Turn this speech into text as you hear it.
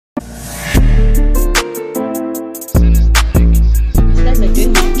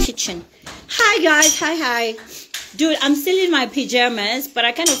kitchen. Hi guys, hi. Dude, I'm still in my pajamas, but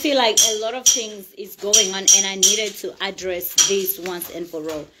I kind of feel like a lot of things is going on and I needed to address this once and for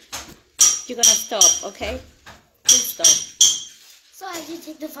all. You're gonna stop, okay? Please stop. So I did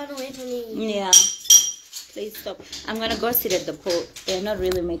take the fun away from me. Yeah. Please stop. I'm gonna go sit at the pool. They're not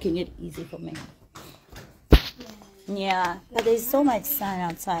really making it easy for me. Yeah, but there's so much sun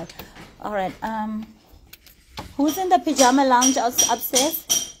outside. All right. Who's in the pajama lounge upstairs?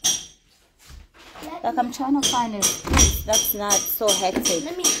 Like, I'm trying to find it. Please, that's not so hectic.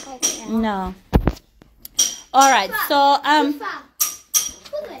 Let me help you out. No. All right. So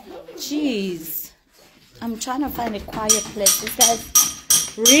jeez, I'm trying to find a quiet place. This guy's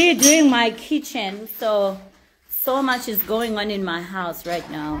redoing my kitchen, so much is going on in my house right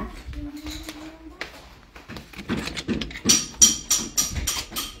now.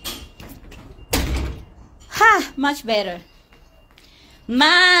 Much better.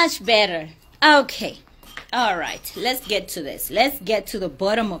 Much better. Okay. All right. Let's get to this. Let's get to the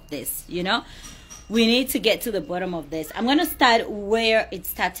bottom of this. You know, we need to get to the bottom of this. I'm going to start where it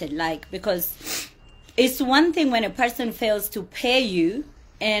started, like, because it's one thing when a person fails to pay you,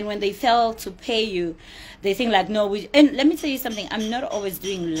 and when they fail to pay you, they think like, no, and let me tell you something. I'm not always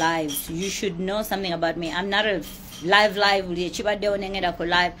doing lives. You should know something about me. I'm not a live.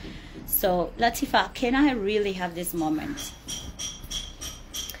 So, Latifa, can I really have this moment?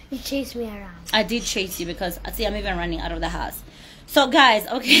 You chased me around. I did chase you because, see, I'm even running out of the house. So, guys,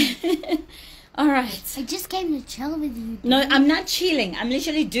 okay. All right. I just came to chill with you. Dude. No, I'm not chilling. I'm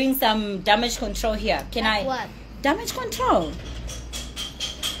literally doing some damage control here. Can like I? What? Damage control.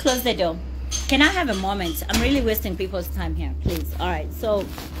 Close the door. Can I have a moment? I'm really wasting people's time here, please. All right. So,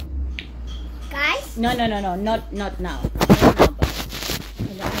 guys? No. Not now. Not now.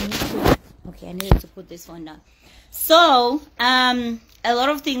 But I needed to put this one down. So, a lot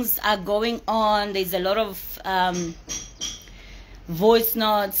of things are going on. There's a lot of voice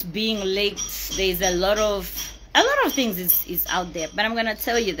notes being leaked. There's a lot of things is out there. But I'm gonna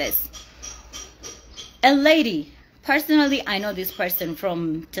tell you this. A lady, personally, I know this person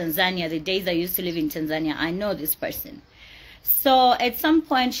from Tanzania. The days I used to live in Tanzania, I know this person. So at some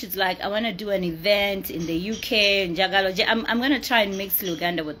point she's like, I want to do an event in the UK in Jagaloje. I'm gonna try and mix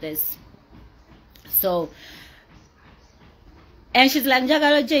Luganda with this. So, and she's like,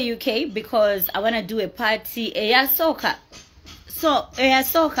 Jagaloje UK, because I want to do a party. Soka. So,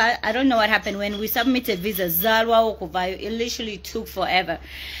 Soka, I don't know what happened when we submitted visa. It literally took forever.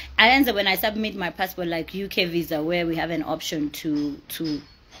 And then when I submit my passport, like UK visa, where we have an option to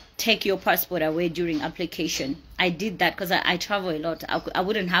take your passport away during application, I did that because I travel a lot. I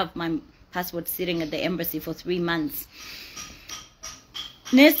wouldn't have my passport sitting at the embassy for 3 months.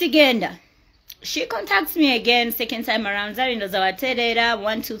 Nesigenda. She contacts me again, second time around. Zari Ndozawatedera,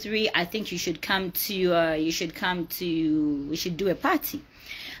 1, 2, 3. I think you should come to. We should do a party.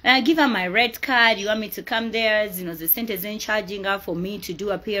 And I give her my red card. You want me to come there? You know, the center isn't charging her for me to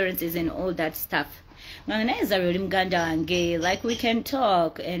do appearances and all that stuff. Like, we can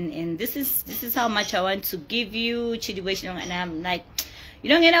talk, and this is how much I want to give you. And I'm like, you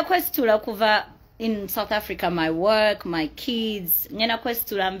don't get a question to in South Africa, my work, my kids.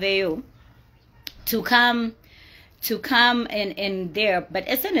 To come and there, but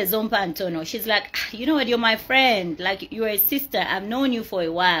as soon as Zompa Antono, she's like, you know what, you're my friend, like, you're a sister, I've known you for a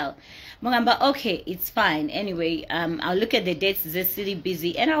while. Mugamba, okay, it's fine. Anyway, I'll look at the dates, the city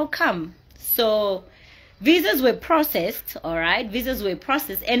busy, and I'll come. So visas were processed, all right, visas were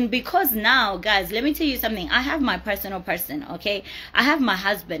processed. And because now, guys, let me tell you something, I have my personal person, okay, I have my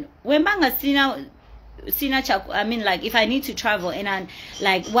husband. I mean, like, if I need to travel and I'm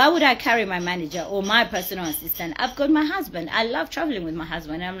like, why would I carry my manager or my personal assistant? I've got my husband. I love traveling with my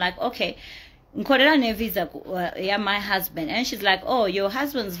husband. And I'm like, okay, visa, yeah, my husband. And she's like, oh, your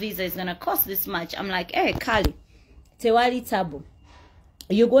husband's visa is gonna cost this much. I'm like, hey, Kali, Tewali Tabu,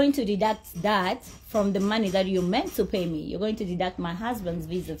 you're going to deduct that from the money that you meant to pay me. You're going to deduct my husband's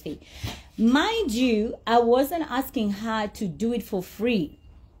visa fee. Mind you, I wasn't asking her to do it for free.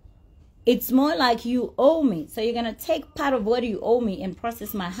 It's more like you owe me. So you're going to take part of what you owe me and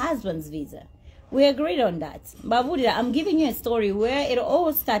process my husband's visa. We agreed on that. Babuda, I'm giving you a story where it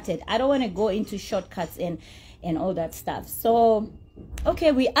all started. I don't want to go into shortcuts and all that stuff. So,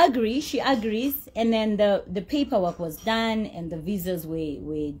 okay, we agree. She agrees. And then the paperwork was done and the visas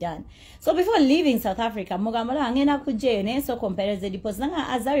were done. So before leaving South Africa, Mugamala angena kuje ne so compare the deposit nga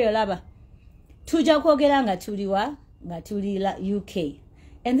azario laba. Tuja kogera nga tuli UK.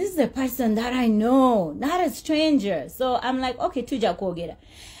 And this is a person that I know, not a stranger. So I'm like, okay, tuja kogera.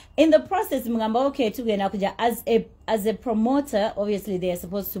 In the process, mugamba okay tugenda kuja as a promoter, obviously they are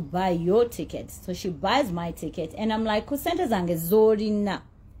supposed to buy your ticket. So she buys my ticket and I'm like, kusente zange zorina.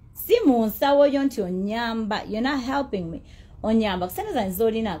 Simu nsawo yonti onyamba, you're not helping me. Onyamba, kusente zange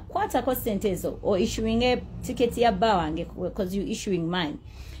zorina, kwata ko sentezo or issuing a ticket ya bawange because you issuing mine.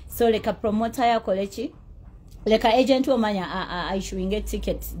 So like a promoter ya kolechi, like a agent womanya issuing a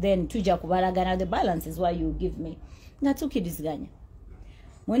ticket, then tuja kubalagana, the balance is what you give me. Ngatukidiziganya.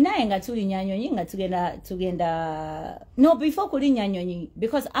 Munaye nga tuli nyanyonyi nga tugenda no before kuli nyanyonyi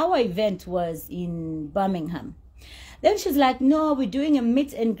because our event was in Birmingham. Then she's like, no, we're doing a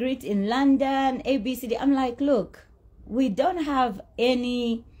meet and greet in London, ABCD. I'm like, look, we don't have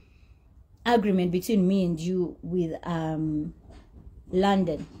any agreement between me and you with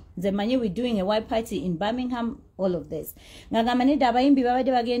London. The money we're doing a white party in Birmingham, all of this. Because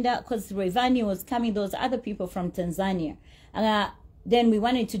Rayvani was coming, those other people from Tanzania. Then we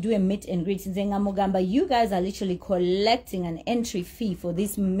wanted to do a meet and greet in Zengamogamba. You guys are literally collecting an entry fee for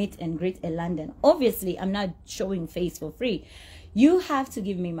this meet and greet in London. Obviously, I'm not showing face for free. You have to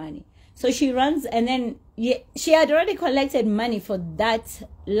give me money. So she runs, and then she had already collected money for that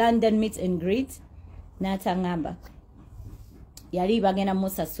London meet and greet. Natangamba. Yari bagena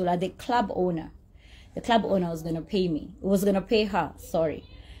Musa Sula, the club owner. The club owner was going to pay me. It was going to pay her, sorry.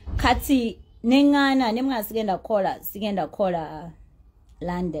 Kati, nengana, nemga sigenda kola,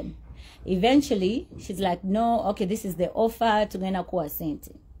 London. Eventually, she's like, no, okay, this is the offer to gena kuwa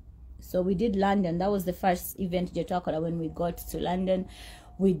sente. So we did London. That was the first event when we got to London.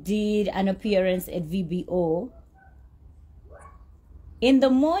 We did an appearance at VBO. In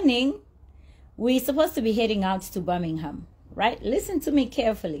the morning, we're supposed to be heading out to Birmingham, right? Listen to me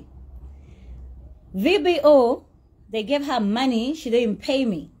carefully. VBO, they gave her money. She didn't pay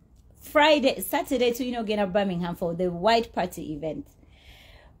me. Saturday to, get to Birmingham for the white party event.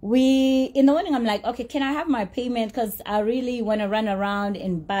 In the morning, I'm like, okay, can I have my payment? Because I really want to run around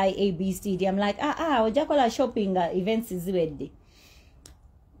and buy ABCD. I'm like, wajakola shopping events is ready.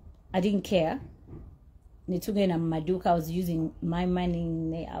 I didn't care. Nitugena Maduka, I was using my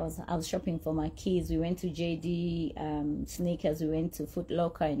money. I was shopping for my kids. We went to JD sneakers. We went to Foot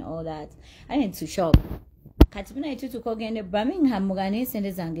Locker and all that. I need to shop. Katibuna itu tukogende Birmingham mugani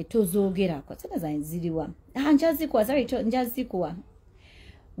sende zange tozogera ko tsena zanziriwa. Njazikwa zari njazikwa.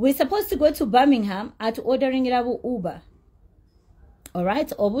 We're supposed to go to Birmingham at ordering Uber. All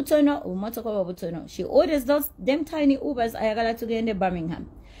right, obutono umotoko obutono. She orders them tiny Ubers ayagala to get in Birmingham.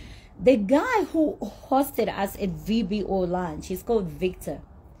 The guy who hosted us at VBO lunch, he's called Victor.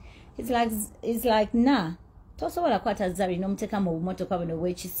 He's like, nah. Toso wala kwata Zari no mteka mu motoka bano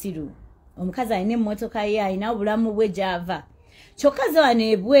wechisiru. Omukazi ayine motoka ye ayina bulamu bwe Java. Chokazi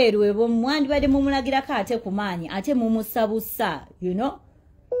wane bweru ebo mwandi bade mumulagira ka ate kumanyi ate mumusabusa,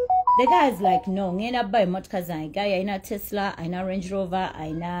 The guy is like, no, ngenda buy motoka zange. Guy ayina Tesla, ayina Range Rover,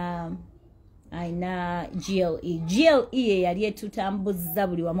 ayina GLE. GLE yali etutambuza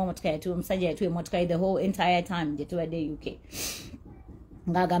buli wa motoka yatu omusajja yatu motoka the whole entire time je tuwadde UK.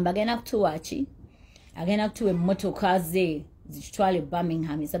 Ngagamba agenda kutuwachi. Agenda kutuwa motoka ze zitwale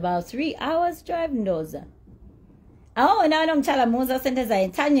Birmingham. It's about 3 hours drive ndoza. Aho naona mchala muza sente za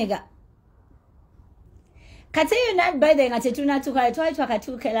entanyega. Kati not by the ngatetuna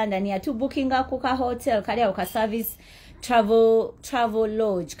tukatuka London ya tu bookinga kuka hotel kali ya service travel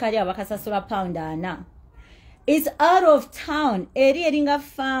lodge kali ya bakasasula pounder na. It's out of town. Eri ringa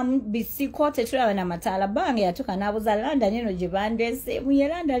farm bisikote tula na matala bange yatuka nabuza London jibande se mu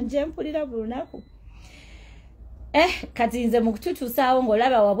London jempulira bulunaku. Kati nze mukututu sawo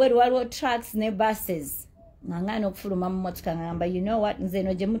ngolaba wabweru waliwo trucks ne buses. Ngangano kufuluma mmotoka ngamba, you know what, nze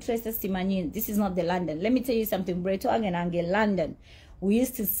no jemutrese simanyi, this is not the London. Let me tell you something, Breto ange London. We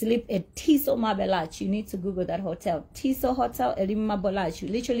used to sleep at Tiso Mabelach. You need to Google that hotel. Tiso Hotel, Elim Mabelach.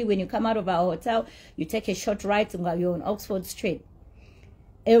 Literally, when you come out of our hotel, you take a short ride to go. You're on Oxford Street.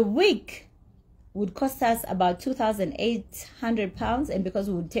 A week would cost us about £2,800, and because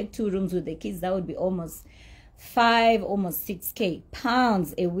we would take 2 rooms with the kids, that would be almost 6K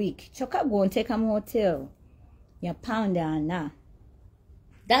pounds a week. Choka go and take a hotel. Ya pounder na.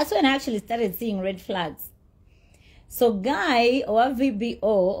 That's when I actually started seeing red flags. So guy or VBO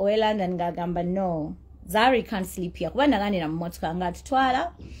or London gagamba no. Zari can't sleep here. Kubanda gani na motoka ngati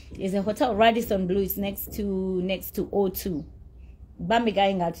twala is a hotel Radisson Blue. It's next to O2. Bambi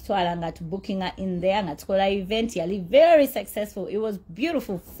guy ngati twala ngati booking her in there ngati kola event yali very successful. It was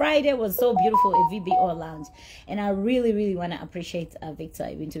beautiful. Friday was so beautiful at VBO lounge, and I really want to appreciate Victor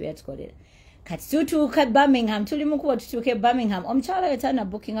even to be called it. Kati tutu ka Birmingham tulimukuwa tutuke Birmingham omchala yatana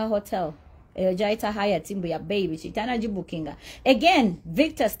booking a hotel. Jaita haya timbu ya baby chitana jibukinga. Again,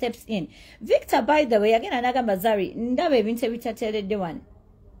 Victor steps in. Victor, by the way, again anagamba Zari, ndabe binte bitatele de one.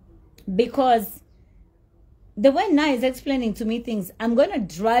 Because the way Na is explaining to me things, I'm going to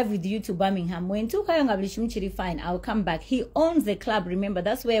drive with you to Birmingham. When fine, I'll come back. He owns the club. Remember,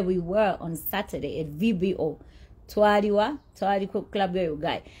 that's where we were on Saturday at VBO. Twariwa club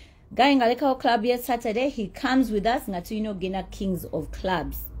guy. Guy ngaleka club yet Saturday. He comes with us. Ngatu gena Kings of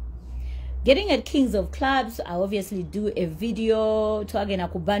Clubs. Getting at Kings of Clubs, I obviously do a video to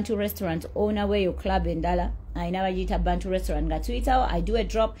agena kubantu restaurant owner where your club endala. I never eat a bantu restaurant. Got Twitter. I do a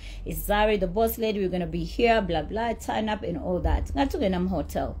drop. It's Zari, the boss lady. We're gonna be here. Blah blah. Turn up and all that. Got to Genam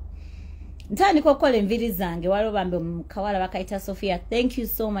hotel. Ntani kwa call Mvidi zange. Walo bambe mkawala wakaita Sophia. Thank you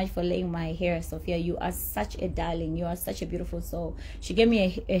so much for laying my hair, Sophia. You are such a darling. You are such a beautiful soul. She gave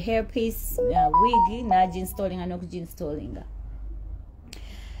me a hairpiece, wig, na installing, anoku installing.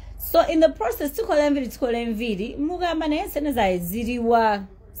 So in the process, to call Mvidi, mugamba na seneza ziriwa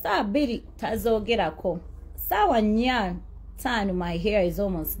sa biri tazo gerako. Sawa nya tanu, my hair is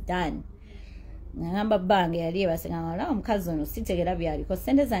almost done. Ngamba bange yali basenga la omukazi ono sitegera byali ko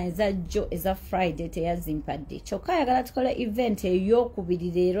sente zanza jo eza Friday te yazimpadde choka yagala tukola event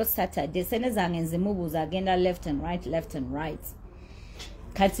ey'okubiri leero Saturday sente zange nzimubuuza agenda left and right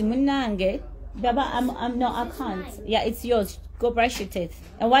kati munange baba I'm no I can't. Yeah, it's yours. Go brush your teeth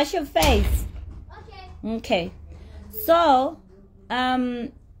and wash your face. Okay. So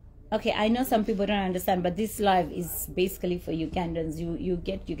okay, I know some people don't understand, but this live is basically for Ugandans. You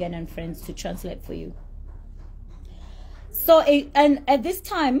get Ugandan friends to translate for you. So, and at this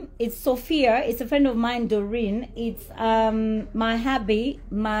time, it's Sophia. It's a friend of mine, Doreen. It's my hubby,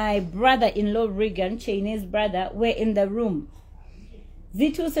 my brother-in-law, Regan, Chinese brother. We're in the room.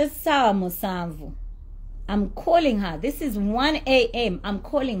 Zitu says, Sawa Musamvu. I'm calling her. This is 1 a.m. I'm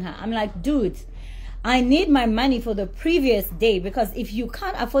calling her. I'm like, dude, I need my money for the previous day, because if you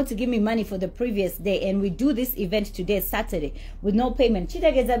can't afford to give me money for the previous day and we do this event today, Saturday, with no payment.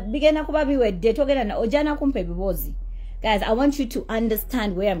 Guys, I want you to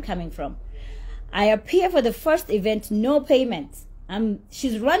understand where I'm coming from. I appear for the first event, no payment.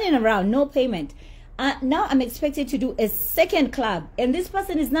 She's running around, no payment. Now I'm expected to do a second club, and this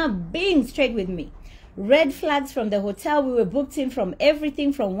person is now being straight with me. Red flags from the hotel we were booked in, from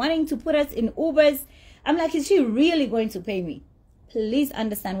everything, from wanting to put us in Ubers. I'm like, is she really going to pay me? Please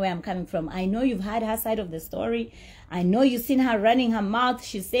understand where I'm coming from. I know you've heard her side of the story. I know you've seen her running her mouth.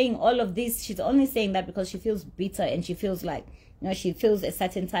 She's saying all of this. She's only saying that because she feels bitter and she feels like, she feels a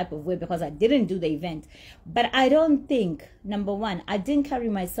certain type of way because I didn't do the event. But I don't think, number one, I didn't carry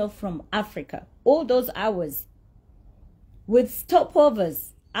myself from Africa all those hours with stopovers.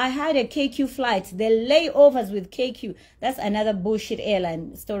 I had a KQ flight. The layovers with KQ, that's another bullshit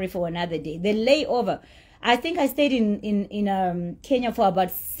airline story for another day. The layover, I think I stayed in Kenya for about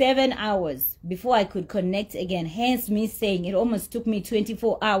 7 hours before I could connect again. Hence me saying it almost took me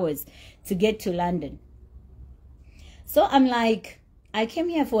 24 hours to get to London. So I'm like, I came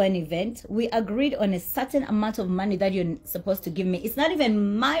here for an event. We agreed on a certain amount of money that you're supposed to give me. It's not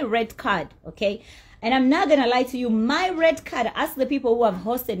even my red card, okay? And I'm not gonna lie to you, my red card, ask the people who have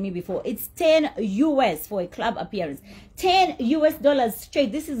hosted me before, it's 10 US for a club appearance. $10 US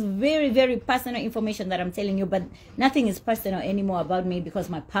straight. This is very, very personal information that I'm telling you, but nothing is personal anymore about me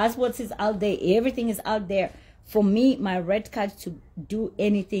because my passport is out there, everything is out there. For me, my red card to do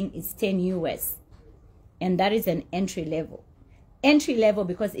anything is 10 US. And that is an entry level. Entry level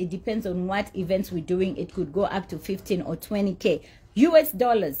because it depends on what events we're doing. It could go up to 15 or 20K US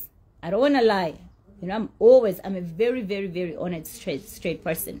dollars. I don't wanna lie. I'm a very, very, very honest, straight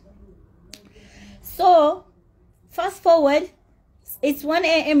person. So, fast forward, it's 1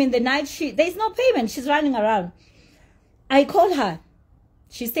 a.m. in the night. There's no payment. She's running around. I call her.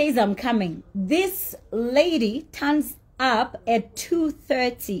 She says, I'm coming. This lady turns up at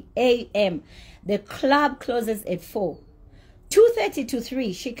 2:30 a.m. The club closes at 4. 2:30 to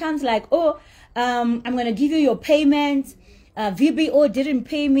 3. She comes like, oh, I'm going to give you your payment. VBO didn't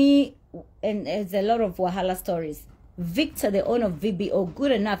pay me. And there's a lot of Wahala stories. Victor, the owner of VBO,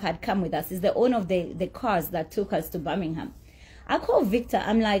 good enough, had come with us. He's the owner of the cars that took us to Birmingham. I call Victor.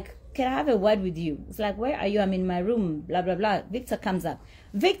 I'm like, can I have a word with you? It's like, where are you? I'm in my room, blah, blah, blah. Victor comes up.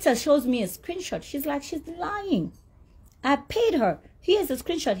 Victor shows me a screenshot. She's like, she's lying. I paid her. Here's a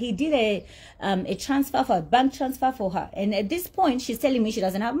screenshot. He did a transfer for a bank transfer for her. And at this point, she's telling me she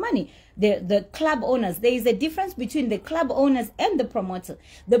doesn't have money. The club owners, there is a difference between the club owners and the promoter.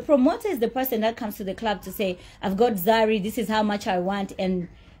 The promoter is the person that comes to the club to say, I've got Zari, this is how much I want. And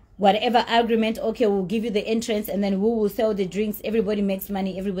whatever agreement, okay, we'll give you the entrance and then we will sell the drinks. Everybody makes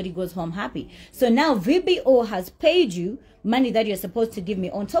money. Everybody goes home happy. So now VBO has paid you money that you're supposed to give me.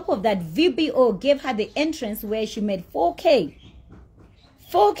 On top of that, VBO gave her the entrance where she made 4K.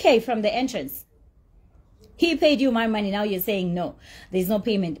 4K from the entrance. He paid you my money. Now you're saying no, there's no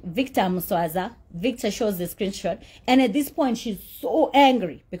payment. Victor Muswaza, Victor shows the screenshot. And at this point, she's so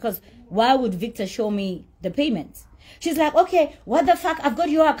angry because why would Victor show me the payment? She's like, okay, what the fuck? I've got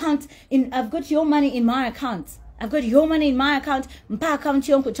your account I've got your money in my account. I've got your money in my account. Mpa account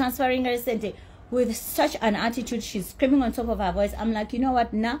yonku transferring her sente. With such an attitude, she's screaming on top of her voice. I'm like, you know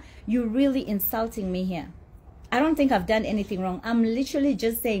what? Now you're really insulting me here. I don't think I've done anything wrong. I'm literally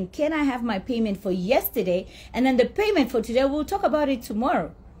just saying, can I have my payment for yesterday? And then the payment for today, we'll talk about it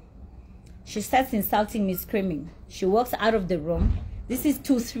tomorrow. She starts insulting me, screaming. She walks out of the room. This is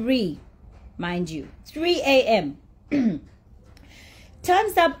 2-3, mind you. 3 a.m.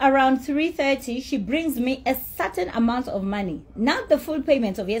 Turns up around 3:30. She brings me a certain amount of money. Not the full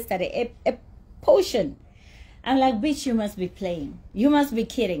payment of yesterday, a portion. I'm like, bitch, you must be playing. You must be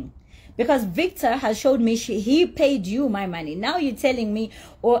kidding. Because Victor has showed me he paid you my money. Now you're telling me,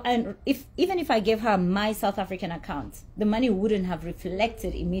 even if I gave her my South African account, the money wouldn't have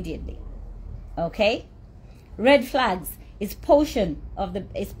reflected immediately. Okay? Red flags. It's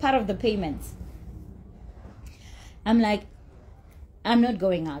it's part of the payments. I'm like, I'm not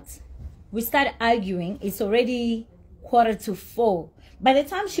going out. We start arguing. It's already 3:45. By the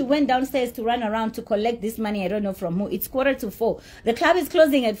time she went downstairs to run around to collect this money, I don't know from who, it's 4:45. The club is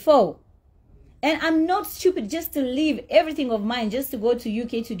closing at 4. And I'm not stupid just to leave everything of mine just to go to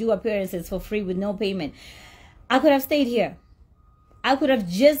UK to do appearances for free with no payment. I could have stayed here. I could have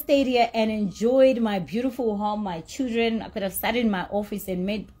just stayed here and enjoyed my beautiful home, my children. I could have sat in my office and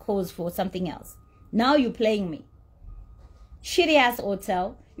made calls for something else. Now you're playing me. Shitty ass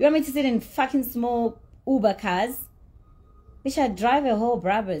hotel. You want me to sit in fucking small Uber cars? Bitch, I drive a whole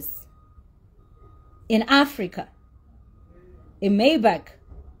Brabus. In Africa. In Maybach.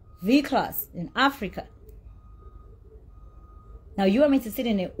 V-Class. In Africa. Now you want me to sit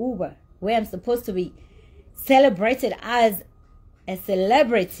in an Uber where I'm supposed to be celebrated as a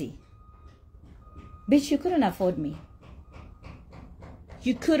celebrity. Bitch, you couldn't afford me.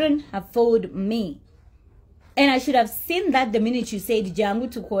 You couldn't afford me. And I should have seen that the minute you said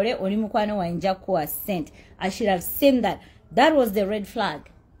Jangu to Kore Onimukwano wa Injaku sent. I should have seen that. That was the red flag.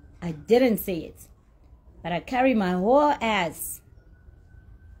 I didn't say it. But I carry my whole ass.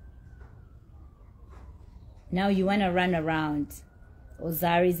 Now you want to run around.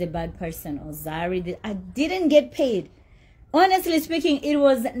 Zari is a bad person. Zari, I didn't get paid. Honestly speaking, it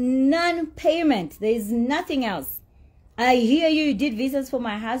was non-payment. There is nothing else. I hear you did visas for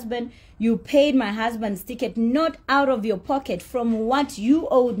my husband. You paid my husband's ticket, not out of your pocket, from what you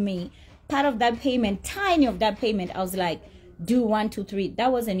owed me. Part of that payment, tiny of that payment, I was like, do 1, 2, 3.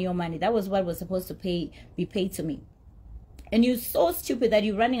 That wasn't your money. That was what was supposed to be paid to me. And you're so stupid that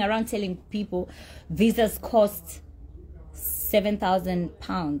you're running around telling people visas cost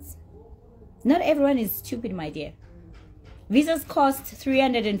 £7,000. Not everyone is stupid, my dear. Visas cost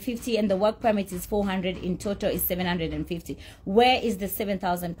 350 and the work permit is 400. In total is 750. Where is the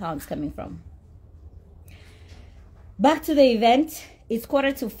 £7,000 coming from? Back to the event. It's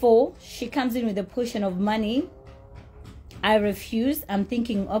 3:45. She comes in with a portion of money. I refuse. I'm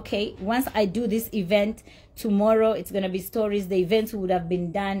thinking, okay, once I do this event tomorrow, it's going to be stories. The events would have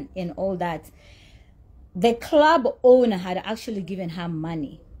been done and all that. The club owner had actually given her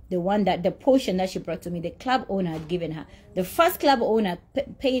money. The portion that she brought to me, the club owner had given her. The first club owner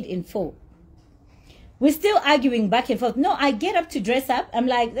paid in full. We're still arguing back and forth. No, I get up to dress up. I'm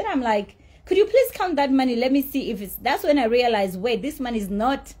like, could you please count that money? Let me see if it's, that's when I realized, wait, this money is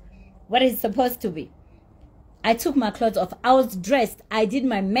not what it's supposed to be. I took my clothes off. I was dressed. I did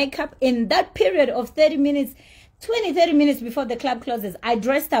my makeup in that period of 30 minutes, 20-30 minutes before the club closes. I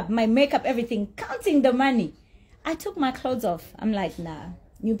dressed up, my makeup, everything, counting the money. I took my clothes off. I'm like, nah.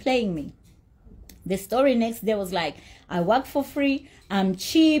 You're playing me. The story next day was like, I work for free. I'm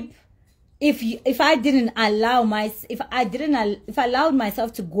cheap. If I allowed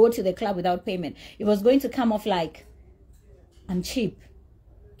myself to go to the club without payment, it was going to come off like I'm cheap,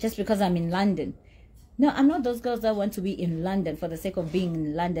 just because I'm in London. No, I'm not those girls that want to be in London for the sake of being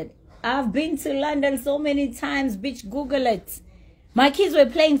in London. I've been to London so many times, bitch. Google it. My kids were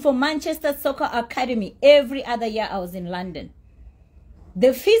playing for Manchester Soccer Academy. Every other year I was in London.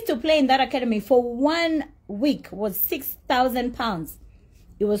 The fees to play in that academy for 1 week was £6,000.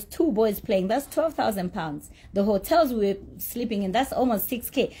 It was 2 boys playing. That's 12,000 pounds. The hotels we were sleeping in, that's almost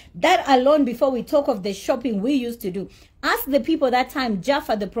 6K. That alone, before we talk of the shopping we used to do. Ask the people that time,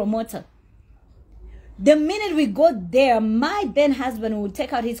 Jaffa, the promoter. The minute we got there, my then husband would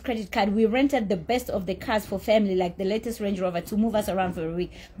take out his credit card. We rented the best of the cars for family, like the latest Range Rover, to move us around for a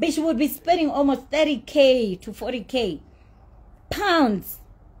week. Bitch would be spending almost 30K to 40K pounds.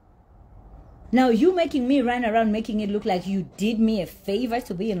 Now you making me run around making it look like you did me a favor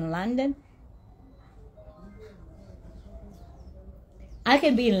to be in London? I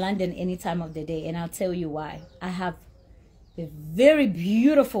can be in London any time of the day, and I'll tell you why. I have a very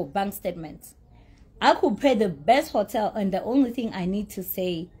beautiful bank statement. I could pay the best hotel, and the only thing I need to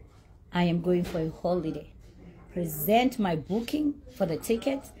say, I am going for a holiday. Present my booking for the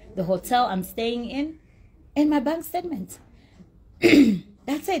ticket, the hotel I'm staying in, and my bank statement.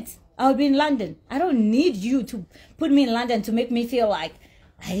 That's it. I'll be in London. I don't need you to put me in London to make me feel like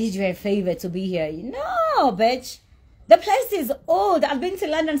I did you a favor to be here. No, bitch. The place is old. I've been to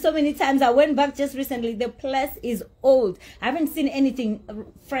London so many times. I went back just recently. The place is old. I haven't seen anything.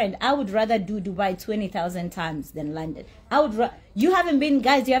 Friend, I would rather do Dubai 20,000 times than London. You haven't been,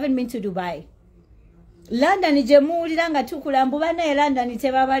 guys, you haven't been to Dubai. London ijemuuliranga tukulambuba naye London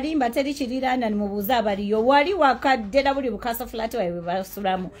tebabalimba teri kiri London mubuuza abaliyo wali wakaddera buli bukasa flat wawe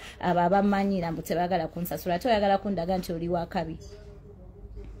basulamu abo abamanyira mbu tebagala kunsasula toyagala kundaga nti oli wakabi.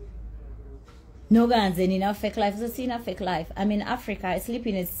 No ganze nina fake life. So sina fake life. I'm in Africa. I sleep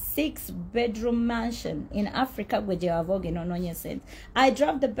in a 6-bedroom mansion in Africa. I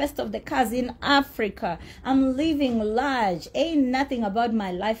drive the best of the cars in Africa. I'm living large. Ain't nothing about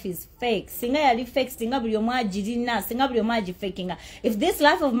my life is fake. If this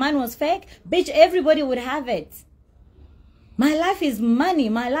life of mine was fake, bitch, everybody would have it. My life is money.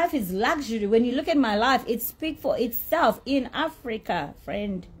 My life is luxury. When you look at my life, it speaks for itself in Africa,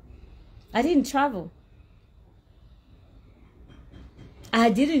 friend. I didn't travel. I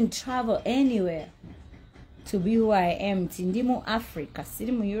didn't travel anywhere to be who I am. Tindimu Africa,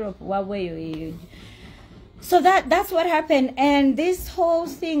 Sindimu Europe, so that's what happened. And this whole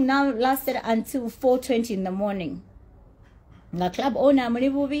thing now lasted until 4:20 in the morning. The club owner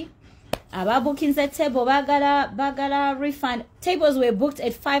Muribubi, aba booking a table, bagala refund. Tables were booked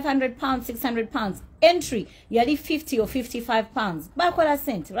at £500, £600. Entry, yali 50 or 55 pounds. Bakola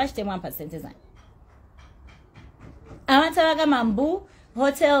cent, rush them 1% is that. Amatabaga mambu,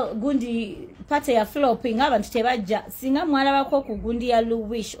 hotel gundi pate ya flopping abantu tebaja singa mwala bako ku gundi ya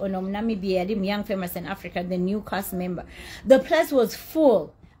Luwish ono Namibia yali young famous in Africa, the new cast member. The place was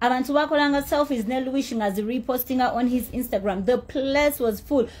full. Abantu bakolanga selfies ne Luwish ngazi reposting her on his Instagram. The place was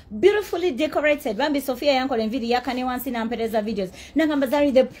full, beautifully decorated. Bambi Sophia yankola video yakane wansi na mpeleza videos. Nangamba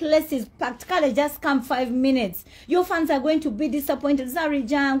Zari, the place is packed. Kale just come 5 minutes. Your fans are going to be disappointed. Zari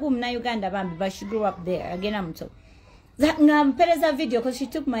jangu mna Uganda Bambi, but she grew up there. Again I'm told. Mpeleza video because she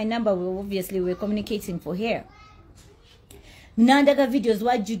took my number. Obviously we're communicating for her. Nandaga videos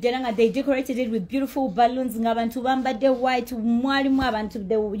wajudelanga, they decorated it with beautiful balloons ngabantu bambadde white mwalimu abantu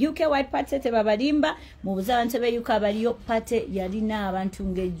the UK white party tebabalimba mubuza abantu be UK abaliyo party yalina abantu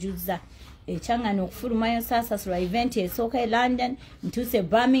ngejuza echangana okufulumayo sasa sura event esoka London ntuse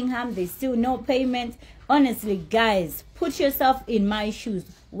Birmingham, there's still no payment. Honestly guys, put yourself in my shoes.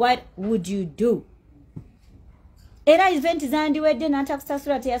 What would you do? Era event zandiwedde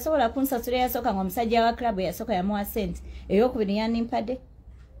n'atakusasula teyasobola kunsasula yasooka ng'omusajja wa club yasooka yamuwa sente ey'okubiri yanimpadde.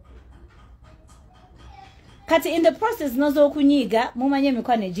 Kati in the process n'oz'okunyiiga mumanye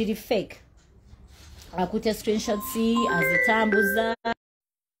emikwano egiri fake. Akutte screenshots azitambuza.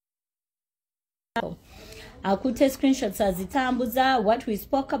 Akutte screenshots azitambuza what we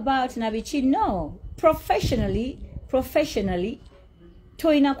spoke about na biki. No, professionally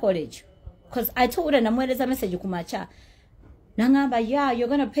toina college. Because I told her, namweleza message kumacha. Nangamba, yeah, you're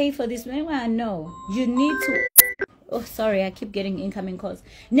going to pay for this. No, you need to. Oh, sorry, I keep getting incoming calls.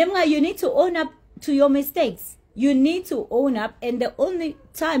 Nemwa, you need to own up to your mistakes. You need to own up. And the only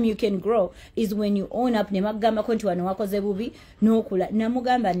time you can grow is when you own up. Nemagamba konti wano wakoze bubi. No kula.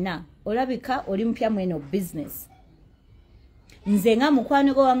 Namugamba na. Olabika olimpia mweno business. Nzenga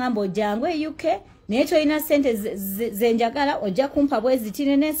mukwano go wangambo jangwe UK. Necho ina sente zenjagala oja kumpa bwezi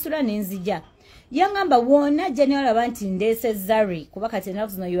tine nesula nenzija. Yangamba wona general abantu ndese Zari kuba kati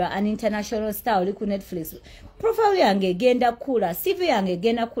now you are an international star oli ku Netflix. Profile yange genda kula, CV yange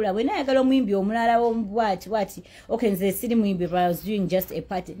genda kula. When I gala mwimbi omulala wati. Okay, nze siri mwimbi, but I was doing just a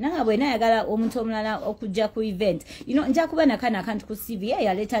party. Nanga when I gala omuntu omulala okujja ku event. You know nja kuba nakana kantu ku CV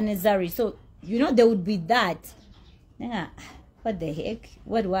ya leta ne Zari. So, you know there would be that. Nanga what the heck?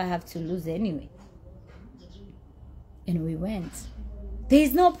 What do I have to lose anyway? And we went. There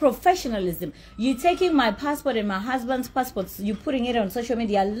is no professionalism. You're taking my passport and my husband's passports, you're putting it on social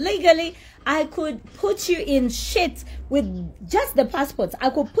media. Legally, I could put you in shit with just the passports. I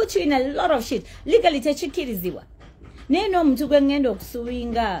could put you in a lot of shit. Legally, techikiriziwa. Neno mtu ngendo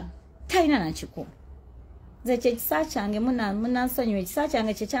kusuinga. Taina na chiku. Ze chechange muna nsonyiwe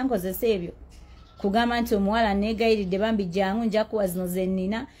chechange chechango ze sebyo. Kugama nti omuwala negayiride bambi jangu nja kuwa zino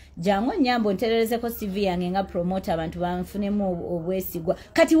zenina jangu nyambo ntererezeko CV yange nga promoter abantu banfunemu obwesigwa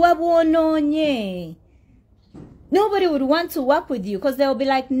kati wabwononye. Nobody would want to work with you because they'll be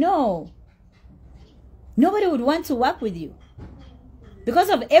like, no. Nobody would want to work with you.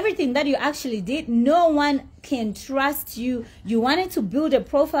 Because of everything that you actually did, no one can trust you. You wanted to build a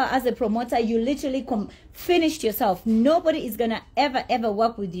profile as a promoter. You literally finished yourself. Nobody is going to ever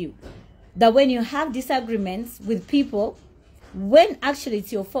work with you. That when you have disagreements with people, when actually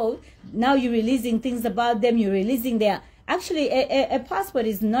it's your fault, now you're releasing things about them, you're releasing their... Actually, a passport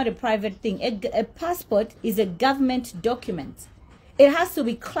is not a private thing. A passport is a government document. It has to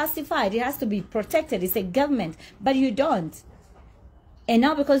be classified. It has to be protected. It's a government, but you don't. And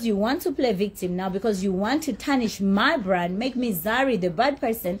now because you want to play victim, now because you want to tarnish my brand, make me Zari, the bad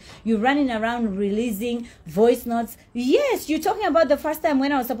person, you're running around releasing voice notes. Yes, you're talking about the first time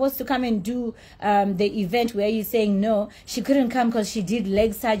when I was supposed to come and do the event where you're saying, no, she couldn't come because she did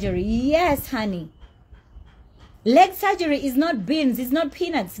leg surgery. Yes, honey. Leg surgery is not beans, it's not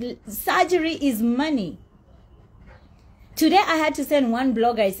peanuts. Surgery is money. Today I had to send one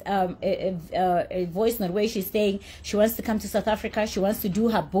blogger a voice note where she's saying she wants to come to South Africa, she wants to do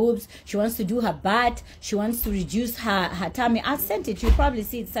her boobs, she wants to do her butt, she wants to reduce her tummy. I sent it, you'll probably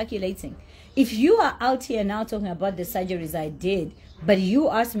see it circulating. If you are out here now talking about the surgeries I did, but you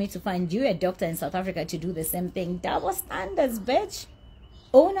asked me to find you a doctor in South Africa to do the same thing, double standards, bitch.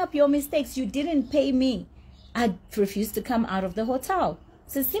 Own up your mistakes. You didn't pay me. I refused to come out of the hotel.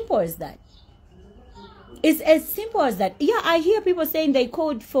 It's as simple as that. It's as simple as that. Yeah, I hear people saying they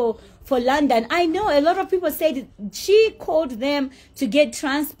called for London. I know a lot of people said she called them to get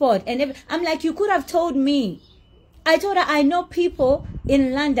transport. And I'm like, you could have told me. I told her, I know people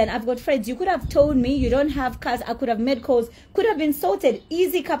in London. I've got friends. You could have told me you don't have cars. I could have made calls. Could have been sorted.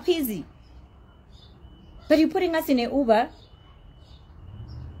 Easy capeasy. But you're putting us in an Uber.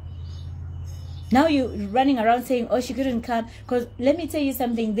 Now you're running around saying, oh, she couldn't come. Because let me tell you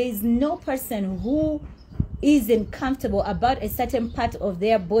something. There is no person who isn't comfortable about a certain part of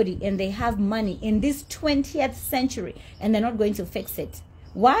their body and they have money in this 20th century and they're not going to fix it.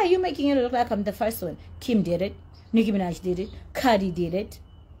 Why are you making it look like I'm the first one? Kim did it. Nicki Minaj did it. Cardi did it.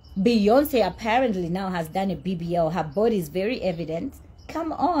 Beyonce apparently now has done a BBL. Her body is very evident.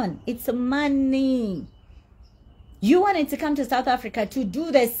 Come on. It's money. You wanted to come to South Africa to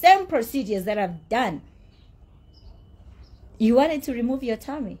do the same procedures that I've done. You wanted to remove your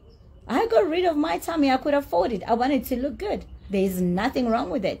tummy. I got rid of my tummy. I could afford it. I wanted to look good. There is nothing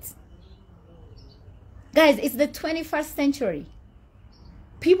wrong with it. Guys, it's the 21st century.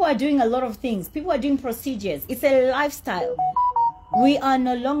 People are doing a lot of things. People are doing procedures. It's a lifestyle. We are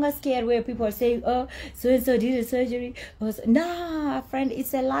no longer scared where people are saying, oh, so-and-so did a surgery. Nah, friend,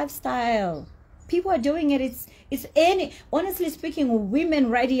 it's a lifestyle. People are doing it. It's any, honestly speaking, women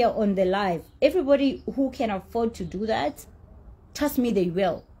right here on the live, everybody who can afford to do that, trust me, they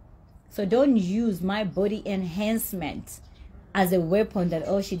will. So don't use my body enhancement as a weapon that,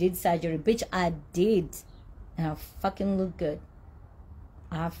 oh, she did surgery. Bitch, I did. And I fucking look good.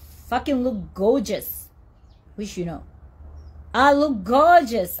 I fucking look gorgeous. Wish you know. I look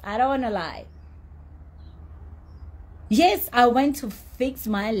gorgeous. I don't want to lie. Yes, I went to fix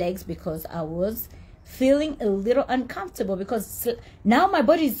my legs because I was feeling a little uncomfortable because now my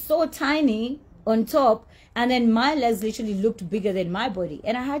body is so tiny on top and then my legs literally looked bigger than my body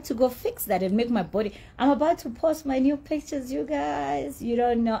and I had to go fix that and make my body. I'm about to post my new pictures, you guys. You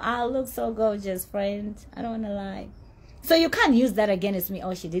don't know. I look so gorgeous, friend. I don't want to lie. So you can't use that against me.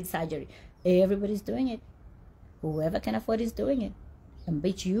 Oh, she did surgery. Everybody's doing it. Whoever can afford is doing it. And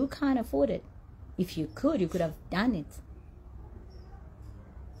bitch, you can't afford it. If you could have done it.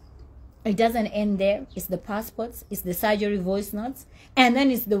 It doesn't end there. It's the passports. It's the surgery voice notes. And then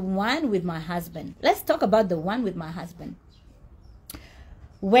it's the one with my husband. Let's talk about the one with my husband.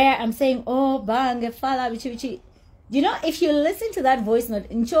 Where I'm saying, oh, bang, fala, bichi, bichi. You know, if you listen to that voice note,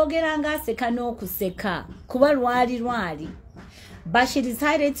 nchogeranga seka no kuseka. Kuba rwadi. But she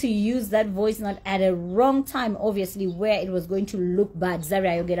decided to use that voice note at a wrong time, obviously, where it was going to look bad. Zari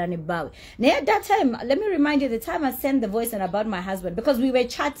ayogerani bawe. Now at that time, let me remind you, the time I sent the voice note about my husband, because we were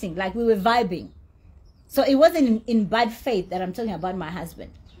chatting, like we were vibing. So it wasn't in bad faith that I'm talking about my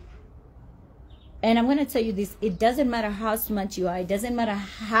husband. And I'm going to tell you this, it doesn't matter how smart you are, it doesn't matter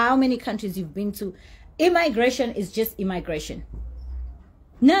how many countries you've been to, immigration is just immigration.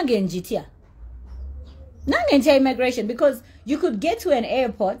 Nangenjitia immigration, because you could get to an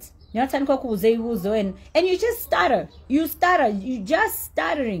airport and you just stutter. You just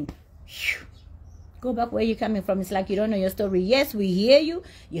stuttering. Go back where you're coming from. It's like you don't know your story. Yes, we hear you.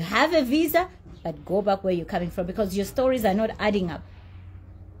 You have a visa, but go back where you're coming from because your stories are not adding up.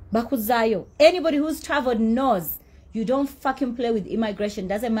 Bakuzayo. Anybody who's traveled knows you don't fucking play with immigration.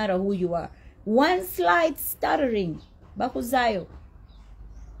 Doesn't matter who you are. One slight stuttering. Bakuzayo.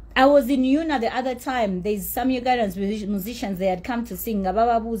 I was in Yuna the other time. There's some Ugandan musicians. They had come to sing.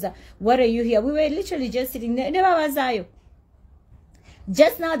 Bababuza, what are you here? We were literally just sitting there.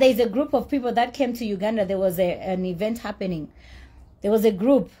 Just now, there's a group of people that came to Uganda. There was an event happening. There was a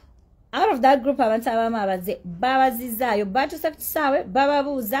group. Out of that group,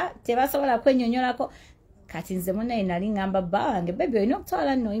 bababuza tebasobola kwenyonyolako kati nze munne nali ngamba bange baby olina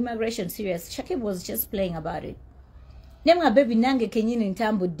okutwala no immigration serious. Shakib was just playing about it. Nemwa baby nange kenyini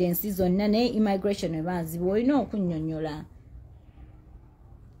ntambudde ensi zonna naye immigration ebanzibu olina okunnyonnyola.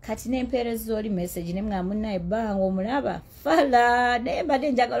 Kati nempeereza oli message nemwa munnaye banga omulaba fala naye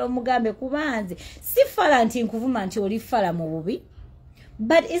mbadde njagala omugambe kubanze si fala nti nkuvuma nti oli fala mu bubi.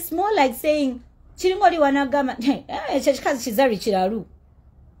 But it's more like saying, Chiringoli wanagama, chikazi chizari chiralu.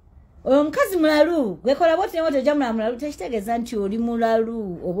 Mkazi mulalu, wekola bote ne wote jamula mulalu, teshitegeeza nti oli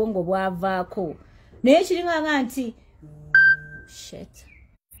mulalu, obongo bwavaako. Naye chiringa nti, shit.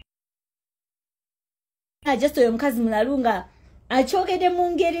 Just oyo mkazi mulalu nga, achogede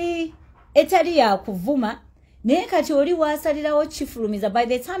mu ngeri etali ya kuvuma, naye kati oli waasalirawo kifulumiza. By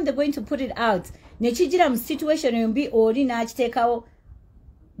the time they're going to put it out, ne kijira mu situation yombi oli n'akiteekawo,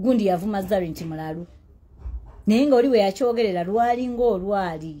 gundi yavuma Zari nti mulalu. Naye nga oli we yakyogerera lwali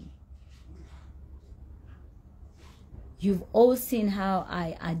ng'olwali. You've all seen how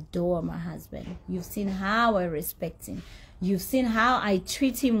I adore my husband. You've seen how I respect him. You've seen how I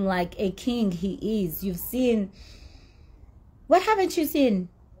treat him like a king he is. You've seen... What haven't you seen?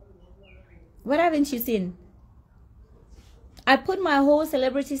 What haven't you seen? I put my whole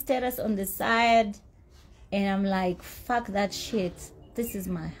celebrity status on the side and I'm like, fuck that shit. This is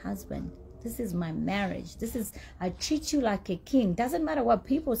my husband. This is my marriage. I treat you like a king. Doesn't matter what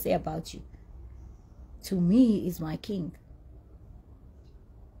people say about you. To me, he's my king.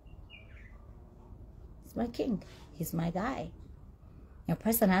 He's my king. He's my guy. A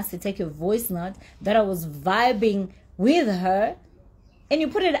person has to take a voice note that I was vibing with her and you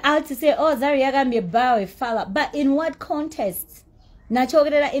put it out to say, oh, Zari yagambe bawe fala. But in what context?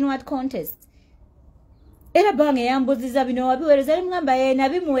 Nachogerera in what context? Era bange yambuziza bino wabiwereza ali mugamba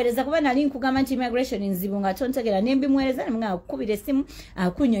nabimuwereza kuba nali nkugamba nti immigration nzibu nga tontegera nembimuwereza ne mugamba kukubira essimu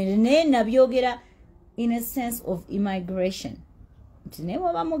akunyonye naye nabyogera in a sense of immigration. Nti naye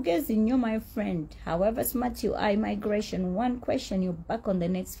waba mugezi nnyo my friend, however smart you are, immigration, one question, you're back on the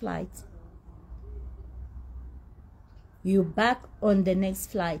next flight. You're back on the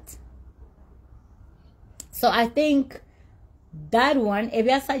next flight. So I think that one,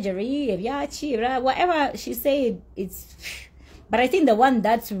 ebya surgery, ebya chira, whatever she said, it's... But I think the one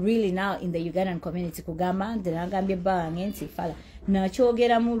that's really now in the Ugandan community, kugama, nagambye bange nti fala.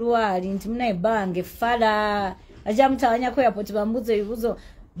 Nachogera mulwali, nti munaye bange fala. Aja mutawanya ko airport bambuze ebibuzo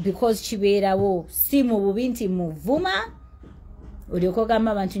because kibeerawo. Si mu bubi nti muvuma. Olioko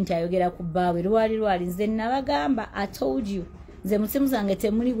gamba abantu nti ayogera ku bbawe. Lwali nze nabagamba, I told you. Nze musimu zange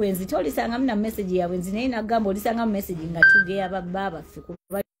temuli bwenzi tolisanga mna message ya bwenzi naye nagamba olisanga message nga tugeya bababa ffe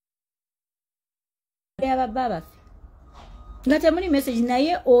kuba ya bababa ffe nga temuli message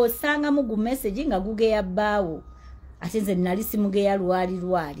naye osanga mugu message nga gugeya bbawo ate nze nali simugeya lwali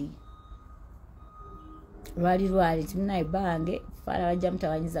timunaye bange fala bajja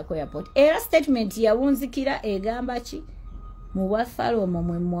mutawanyiza ko airport era statement yawunzikira egamba ki mu bwafala omwo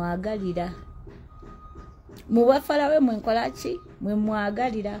mwe mwagalira mu bwafala we mwenkola ki mwe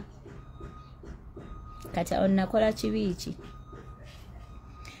mwagalira kati nakola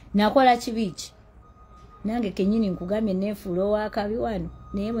kibiki nange kenyini nkugambye nefuula owakabi wano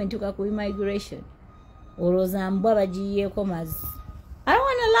naye bwe ntuuka ku immigration olowooza mbwa bagiyeeko mazzi. I don't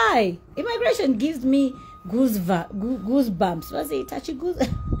want to lie, immigration gives me goosebumps. Was it touchy goose?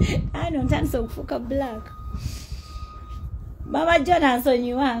 I don't ntandise okufuuka black. Mama Jonathan,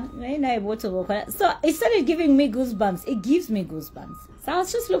 you are. So it started giving me goosebumps. It gives me goosebumps. So I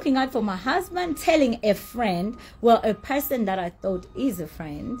was just looking out for my husband telling a friend, well, a person that I thought is a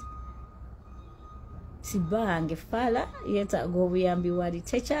friend, Tibange fala, yeta go buyambi wali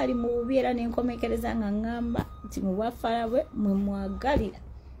techali mu bubiera nenkomekereza nga ngamba nti mu bwafala bwe mwe mwagalira.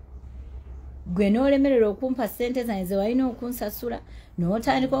 gwe n'olemerera okumpa ssente zange ze walina okunsasula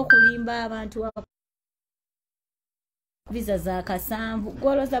n'otandika okulimba abantu visa za kasanvu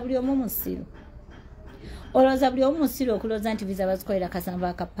gwolooza buli omu musiru olowooza buli omu musiru okulooza nti visa bazikolera kasanvu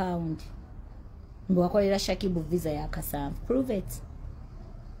akapawundi mbwe wakolera shakibu visa ya kasanvu. Prove it.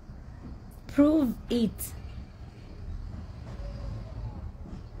 Prove it.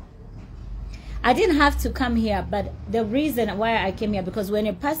 I didn't have to come here, but the reason why I came here, because when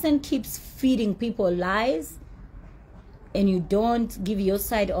a person keeps feeding people lies and you don't give your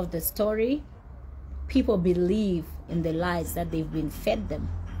side of the story, people believe in the lies that they've been fed them.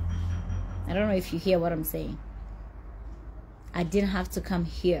 I don't know if you hear what I'm saying. I didn't have to come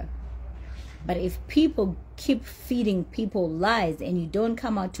here. But if people keep feeding people lies and you don't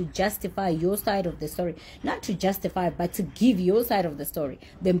come out to justify your side of the story, not to justify, but to give your side of the story,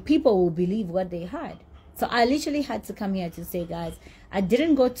 then people will believe what they heard. So I literally had to come here to say, guys, I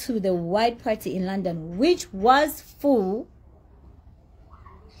didn't go to the white party in London, which was full.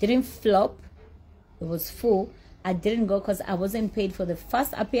 Didn't flop. It was full. I didn't go because I wasn't paid for the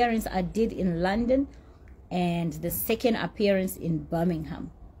first appearance I did in London and the second appearance in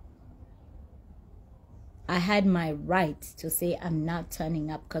Birmingham. I had my right to say I'm not turning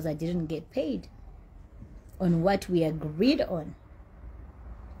up because I didn't get paid on what we agreed on.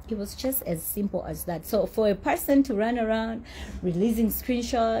 It was just as simple as that. So for a person to run around releasing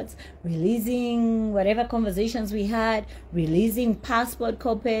screenshots, releasing whatever conversations we had, releasing passport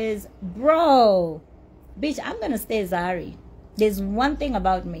copies, bro, bitch, I'm gonna stay Zari. There's one thing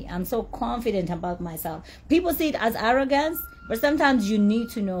about me. I'm so confident about myself. People see it as arrogance, but sometimes you need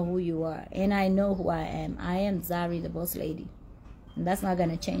to know who you are. And I know who I am. I am Zari, the boss lady. And that's not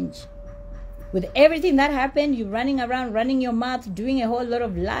gonna change. With everything that happened, you running around, running your mouth, doing a whole lot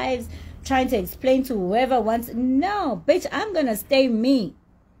of lives, trying to explain to whoever wants. No, bitch, I'm gonna stay me.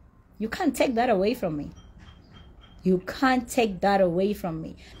 You can't take that away from me. You can't take that away from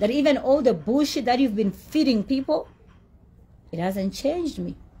me. That even all the bullshit that you've been feeding people, it hasn't changed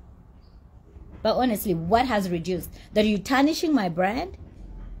me. But honestly, what has reduced? That you tarnishing my brand?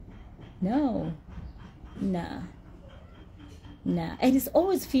 No. Nah. Nah. And it's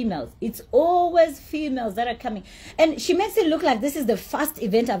always females. It's always females that are coming. And she makes it look like this is the first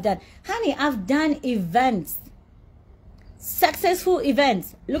event I've done. Honey, I've done events. Successful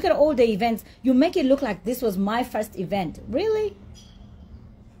events. Look at all the events. You make it look like this was my first event. Really?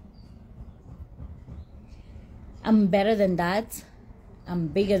 I'm better than that. I'm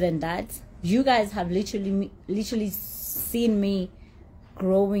bigger than that. You guys have literally seen me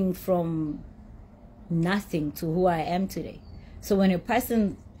growing from nothing to who I am today. So when a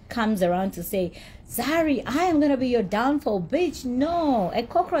person comes around to say, Zari, I am going to be your downfall, bitch, no. A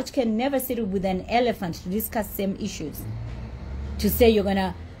cockroach can never sit with an elephant to discuss same issues. To say you're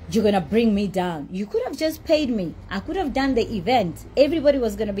gonna bring me down. You could have just paid me. I could have done the event. Everybody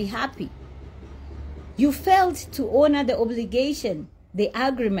was going to be happy. You failed to honor the obligation, the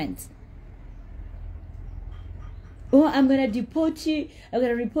agreement. Oh, I'm going to deport you. I'm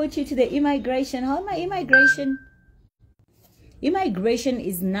going to report you to the immigration. How am I immigration? Immigration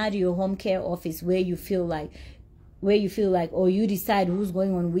is not your home care office where you feel like, or you decide who's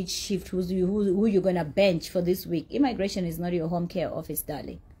going on which shift, who you're going to bench for this week. Immigration is not your home care office,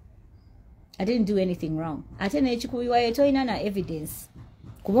 darling. I didn't do anything wrong. Atene chikubiwa yetoina na evidence.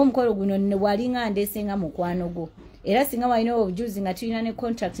 Kubo mukolo guno walinga ndesenga mukwano go. Era singa walina obujuzi nga tulina ne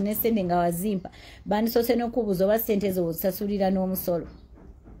contract ne sende nga wazimpa. Bandisose n'okubuuza oba ssente zo osasulira n'omusolo.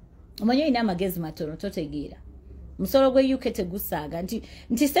 Omanyi olina amagezi matono totegeera. Musolo gwe UK tegusaaga nti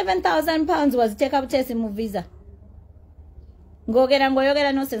 £7,000 waziteeka buteesi mu visa.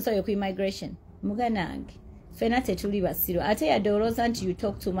 Ng'oyogera nonsense oyo ku immigration. Muganange. Fena tetuli basiru. Ate yadde olowooza nti you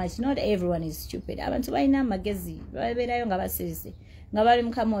talk too much. Not everyone is stupid. Abantu balina amagezi. Babeerayo nga basirise. Nga bali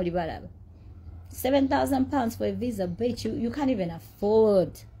mu kamooli balaba. £7,000 for a visa, bitch. You can't even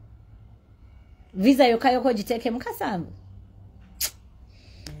afford. Visa yokayoko jiteke mukasanvu.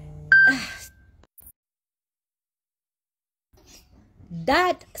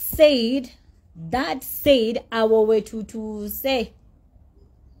 That said, our way to say.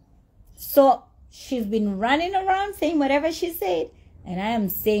 So she's been running around saying whatever she said, and I am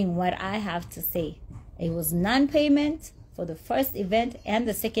saying what I have to say. It was non-payment for the first event and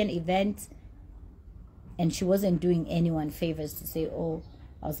the second event, and she wasn't doing anyone favors to say, oh,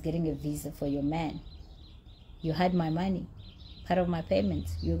 I was getting a visa for your man. You had my money, part of my payment.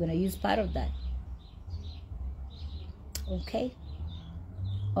 You're going to use part of that. Okay?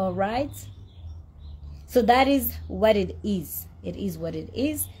 All right? So that is what it is. It is what it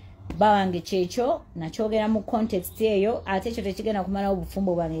is. bawange checho nachogera mu context eyo ate ekyo tekigenda kumala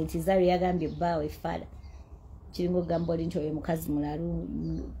obufumbo bwange nti Zari yagambye bawe fada kiringo gambo linto ye mukazi mulalu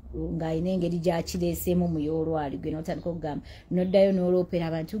ngayina engeri gyakireesemu mu y'olwali gwe n'otandika okugamba noddayo n'olopera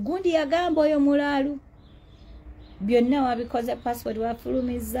abantu gundi yagamba oyo mulalu byonna wabikoze password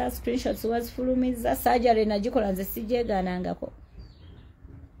wafulumiza screenshots wazifulumiza surgery nagikola nze sijeegaanangako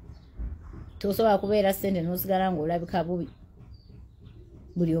tosobola kubeera ssente n'osigala ng'olabika bubi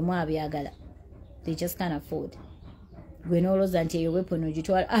buli omu abyagala they just can't afford gwe n'olooza nti eyo weapon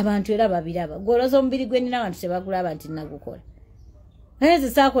ogitwala abantu era babiraba gw'olooza omubiri gwe nina abantu tebakulaba nti nagukola naye nze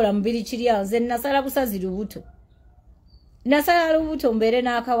saakola mubiri kiri awo nze nasala busazi lubuto nasala lubuto mbeere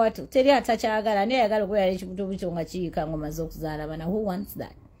n'akawato teri atakyagala naye ayagala okubeera n'ekibuto buto nga kiyiika ngomaze okuzaala bana who wants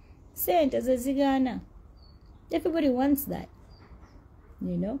that sente ze zigaana everybody wants that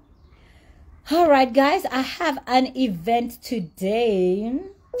you know. All right, guys, I have an event today.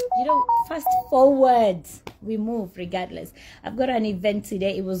 You know, fast forward, we move regardless. I've got an event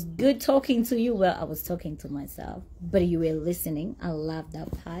today. It was good talking to you. Well, I was talking to myself, but you were listening. I love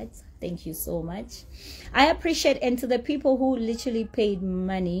that part. Thank you so much. I appreciate, and to the people who literally paid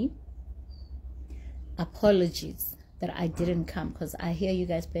money, apologies that I didn't come, because I hear you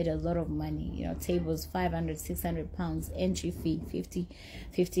guys paid a lot of money. You know, tables 500, 600 pounds, entry fee 50,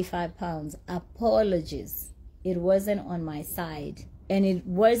 55 pounds. Apologies. It wasn't on my side, and it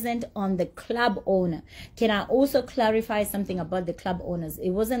wasn't on the club owner. Can I also clarify something about the club owners?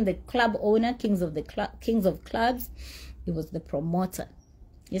 It wasn't the club owner, kings of clubs. It was the promoter.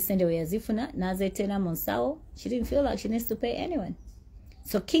 Yesterday, she didn't feel like she needs to pay anyone.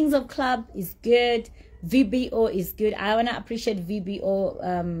 So Kings of Club is good. VBO is good. I want to appreciate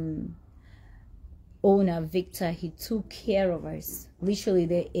VBO owner Victor. He took care of us literally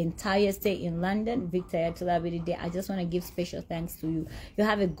the entire stay in London. Victor, I just want to give special thanks to you. You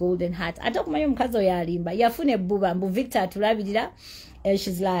have a golden heart. I don't mind Victor tulabirira, and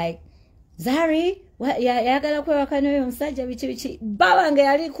she's like, Zari, yagala kwewaka n'oyo omusajja biki bawange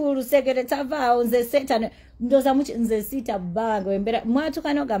yali ku lusegere tavaawo nze senta ndoza muki nze sita bawange wembera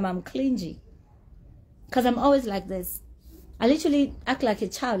mwatuka n'ogamba I'm clingy, because I'm always like this. I literally act like a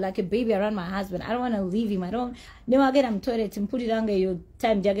child, like a baby around my husband. I don't want to leave him. I don't never get him toilet and put it on your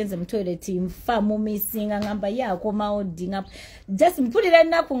time jaggins him toilet team famu missing and ngamba ya koma ding up just put it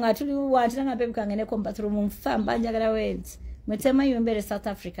in nakunga tuli want nga baby kangene ko bathroom fam banjagala words. Metema you in South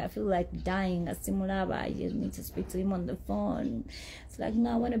Africa, I feel like dying. I just need to speak to him on the phone. It's like,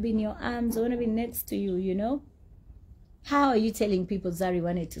 no, I want to be in your arms. I want to be next to you, you know? How are you telling people Zari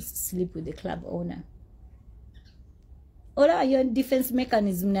wanted to sleep with the club owner? Or are your defense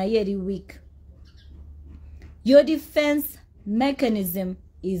mechanism na very weak? Your defense mechanism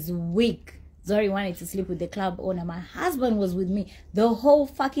is weak. Zari wanted to sleep with the club owner. My husband was with me the whole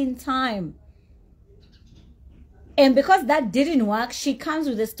fucking time. And because that didn't work, she comes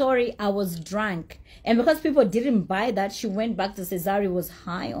with the story, I was drunk. And because people didn't buy that, she went back to say Zari was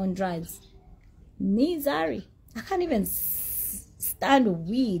high on drugs. Me, Zari, I can't even stand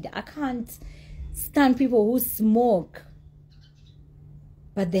weed. I can't stand people who smoke.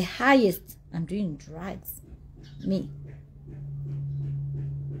 But the highest, I'm doing drugs. Me.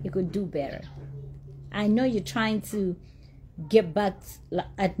 You could do better. I know you're trying to get back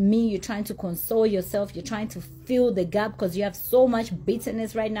at me, you're trying to console yourself, you're trying to fill the gap because you have so much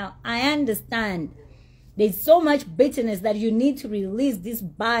bitterness right now. I understand there's so much bitterness that you need to release this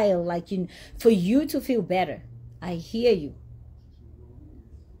bile, like for you to feel better. I hear you,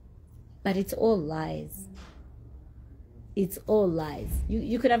 but it's all lies. It's all lies.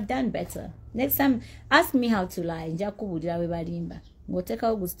 You could have done better. Next time, ask me how to lie. Go take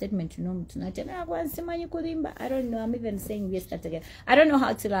out a statement to know tonight. I don't know. I'm even saying yes again. I don't know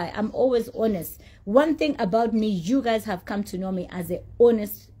how to lie. I'm always honest. One thing about me, you guys have come to know me as an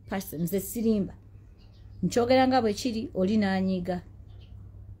honest person. The sirimba. Nchogeranga bwechiri olina anyiga.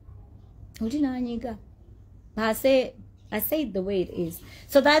 Olina anyiga. But I say it the way it is.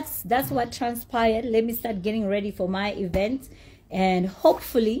 So that's what transpired. Let me start getting ready for my event. And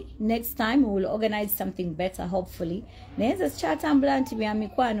hopefully, next time, we will organize something better, hopefully. Nenza sichatambula nti bya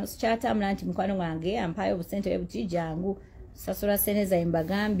mikwano, sichatambula nti mikwano wange, ampayo busente ebutijangu, sasura seneza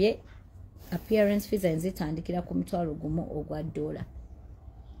imbagambye, appearance fees enzitandikira ku mutwalo gumu ogwa $1.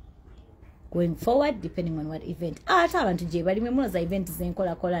 Going forward, depending on what event. Ate abantu je bali mwe munoza event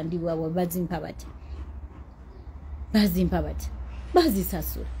zenkola ndi wawe bazimpa bati.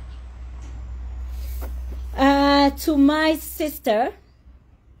 Bazisasura. To my sister,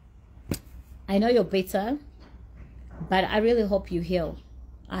 I know you're bitter, but I really hope you heal.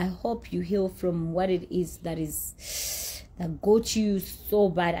 I hope you heal from what it is that that got you so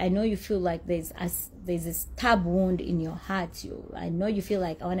bad. I know you feel like there's a stab wound in your heart. I know you feel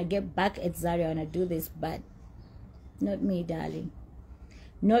like, I want to get back at Zari, I want to do this, but not me, darling.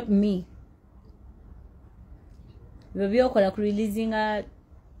 Not me. We're releasing a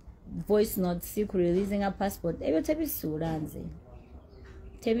voice note, releasing a passport. I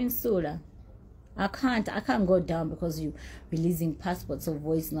can't go down because you releasing passports or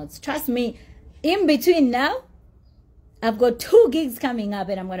voice notes. Trust me, in between now, I've got 2 gigs coming up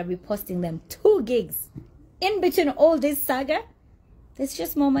and I'm going to be posting them. 2 gigs. In between all this saga, there's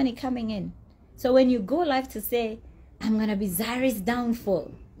just more money coming in. So when you go live to say, I'm going to be Zari's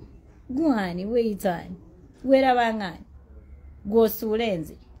downfall, go on, wait on. Where am I? Go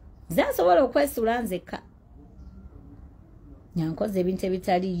Sulenzi. That's what I request Sulenzi. Nyankoze ebintu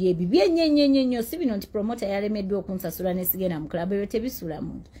ebitali ye bibye nnyo si bino nti promoter yalemeddwa okunsasula nesigenda mu club ebyo tebisula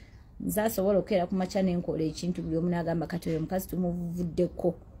muntu nzasobola okera ku macha n'enkola ekintu buli omu n'agamba kati oyo mukazi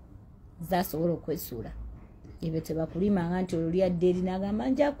tumuvuddeko nzasobola okwesula ebyo tebakulimanga nti oluli adde eri n'agamba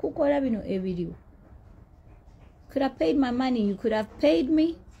nja kukola bino ebiriwo. Could have paid my money, you could have paid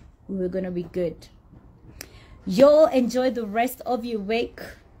me, we were gonna be good. Y'all enjoy the rest of your week,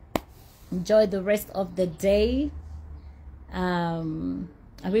 enjoy the rest of the day.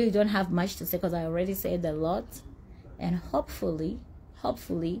 I really don't have much to say because I already said a lot, and hopefully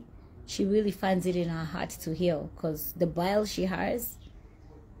she really finds it in her heart to heal, because the bile she has,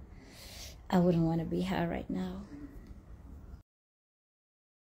 I wouldn't want to be her right now.